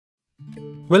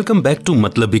Welcome back to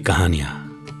मतलबी कहानियां।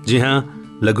 जी हां,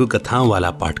 लघु कथाओं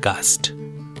वाला पॉडकास्ट।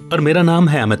 और मेरा नाम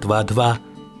है अमित वाधवा।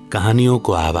 कहानियों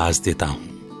को आवाज देता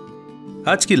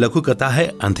हूं। आज की लघु कथा है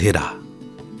अंधेरा,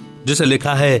 जिसे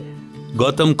लिखा है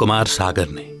गौतम कुमार सागर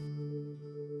ने।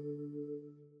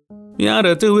 यहां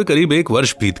रहते हुए करीब 1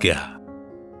 वर्ष बीत गया।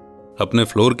 अपने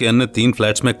फ्लोर के अन्य 3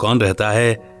 फ्लैट्स में कौन रहता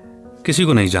है किसी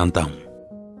को नहीं जानता हूं।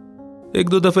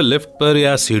 1-2 दफे लिफ्ट पर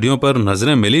या सीढ़ियों पर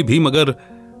नजरें मिली भी, मगर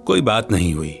कोई बात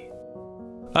नहीं हुई।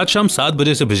 आज शाम 7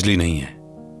 बजे से बिजली नहीं है।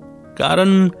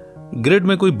 कारण ग्रिड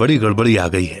में कोई बड़ी गड़बड़ी आ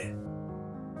गई है।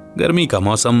 गर्मी का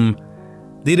मौसम,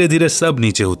 धीरे धीरे सब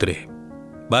नीचे उतरे।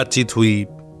 बातचीत हुई,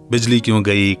 बिजली क्यों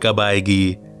गई, कब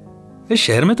आएगी। इस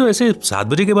शहर में तो ऐसे 7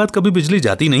 बजे के बाद कभी बिजली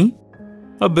जाती नहीं।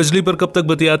 अब बिजली पर कब तक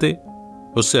बतियाते।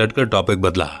 उससे हटकर टॉपिक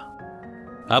बदला।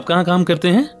 आप कहां काम करते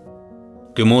हैं?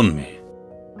 किमोन में।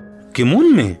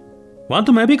 किमोन में? वहां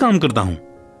तो मैं भी काम करता हूं।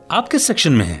 आप किस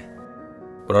सेक्शन में हैं?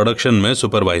 प्रोडक्शन में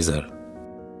सुपरवाइजर।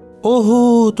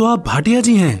 ओहो, तो आप भाटिया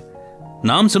जी हैं।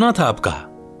 नाम सुना था आपका।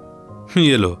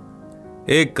 ये लो,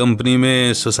 एक कंपनी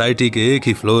में सोसाइटी के एक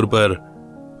ही फ्लोर पर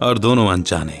और दोनों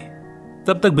अनजाने।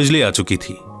 तब तक बिजली आ चुकी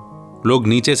थी। लोग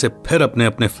नीचे से फिर अपने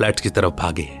अपने फ्लैट की तरफ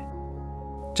भागे।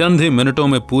 चंद ही मिनटों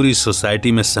में पूरी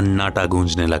सोसाइटी में सन्नाटा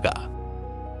गूंजने लगा।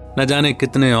 न जाने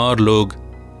कितने और लोग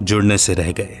जुड़ने से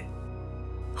रह गए।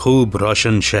 खूब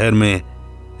रोशन शहर में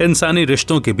इंसानी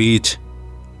रिश्तों के बीच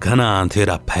घना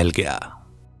अंधेरा फैल गया।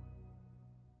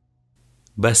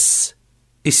 बस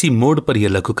इसी मोड़ पर यह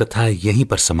लघु कथा यहीं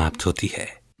पर समाप्त होती है।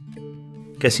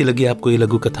 कैसी लगी आपको यह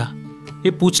लघु कथा?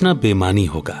 यह पूछना बेमानी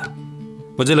होगा।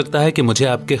 मुझे लगता है कि मुझे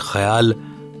आपके ख्याल,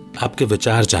 आपके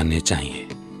विचार जानने चाहिए।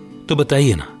 तो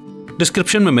बताइए ना।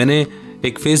 डिस्क्रिप्शन में मैंने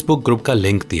एक फेसबुक ग्रुप का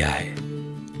लिंक दिया है।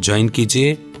 ज्वाइन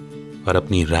कीजिए और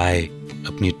अपनी राय,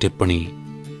 अपनी टिप्पणी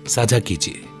साझा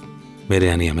कीजिए मेरे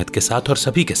यानी अमित के साथ और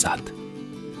सभी के साथ।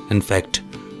 इनफैक्ट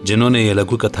जिन्होंने ये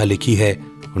लघु कथा लिखी है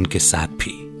उनके साथ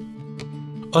भी।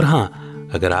 और हां,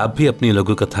 अगर आप भी अपनी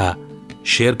लघु कथा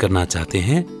शेयर करना चाहते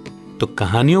हैं तो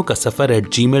कहानियों का सफर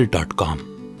 @gmail.com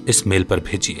इस मेल पर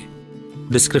भेजिए।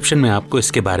 डिस्क्रिप्शन में आपको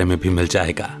इसके बारे में भी मिल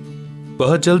जाएगा।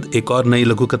 बहुत जल्द एक और नई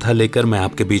लघु कथा लेकर मैं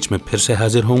आपके बीच में फिर से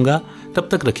हाजिर होऊंगा। तब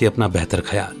तक रखिए अपना बेहतर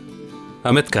ख्याल।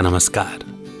 अमित का नमस्कार।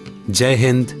 जय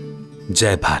हिंद,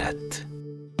 जय Bharat.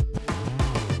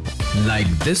 Like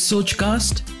this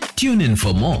Sochcast? Tune in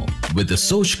for more with the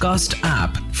Sochcast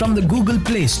app from the Google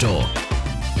Play Store.